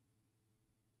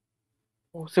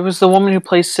woman who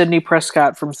plays Sidney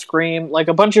Prescott from Scream. Like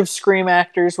a bunch of Scream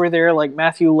actors were there, like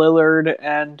Matthew Lillard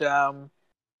and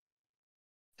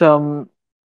some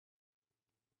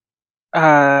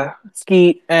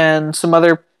Skeet and some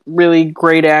other really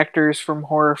great actors from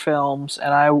horror films,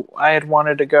 and I had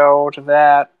wanted to go to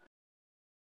that.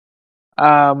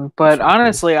 But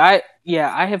honestly, cool.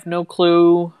 I have no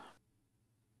clue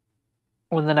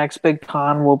when the next big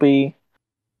con will be.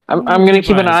 I'm gonna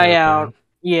keep an eye out.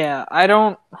 Yeah, I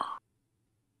don't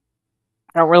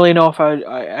really know if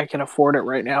I can afford it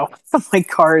right now. My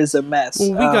car is a mess.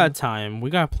 Well, we got time. We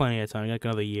got plenty of time. We got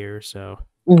another year, so.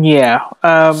 Yeah.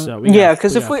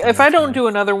 Because if I don't do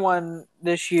another one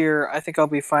this year, I think I'll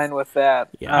be fine with that.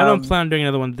 Yeah, I don't plan on doing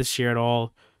another one this year at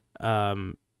all.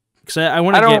 Because I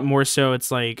want to get more so. It's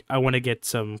like I want to get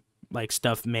some like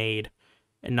stuff made,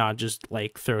 and not just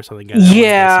like throw something at it.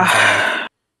 Yeah.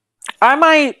 I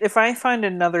might, if I find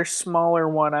another smaller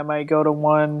one, I might go to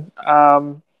one.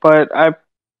 But I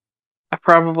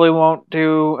probably won't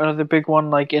do another big one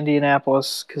like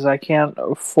Indianapolis because I can't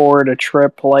afford a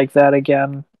trip like that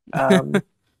again.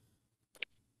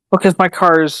 Because my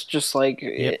car is just like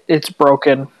it's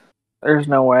broken. There's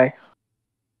no way.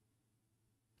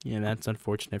 Yeah, that's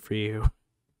unfortunate for you.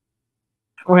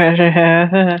 I mean,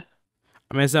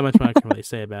 there's not much more I can really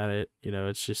say about it.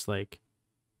 It's just like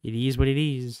it is what it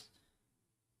is.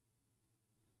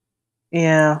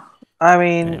 Yeah. I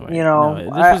mean, anyway,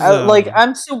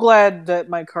 I'm so glad that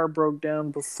my car broke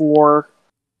down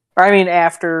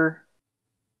after.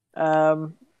 Yeah,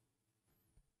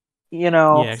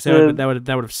 because that would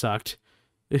have sucked.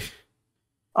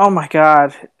 Oh my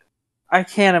god, I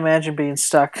can't imagine being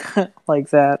stuck like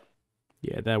that.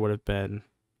 Yeah, that would have been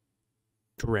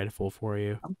dreadful for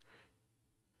you.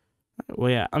 Well,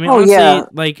 yeah, I mean, honestly,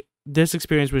 like this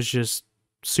experience was just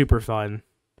super fun.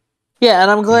 Yeah,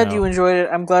 and I'm glad you enjoyed it.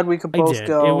 I'm glad we could both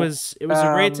go. It was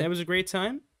a great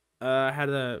time. I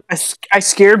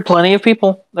scared plenty of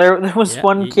people. There was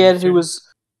one kid who was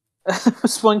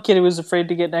afraid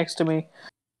to get next to me,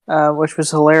 which was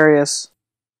hilarious.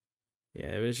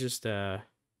 Yeah, it was just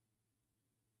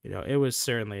it was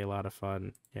certainly a lot of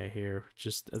fun. Yeah, here,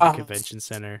 just at the convention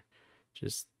center,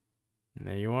 just and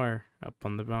there you are up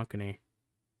on the balcony,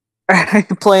 Are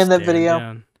you playing that staring video?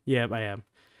 down. Yep, I am.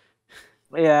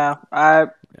 Yeah,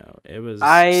 It was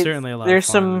I certainly a lot of there's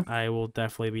fun. some I will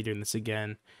definitely be doing this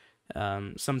again,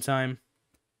 sometime.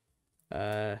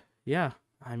 Yeah,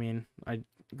 I mean,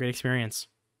 great experience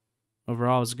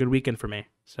overall. It was a good weekend for me,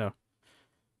 so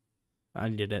I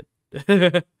did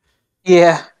it.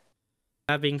 yeah.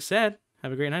 That being said,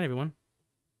 have a great night, everyone.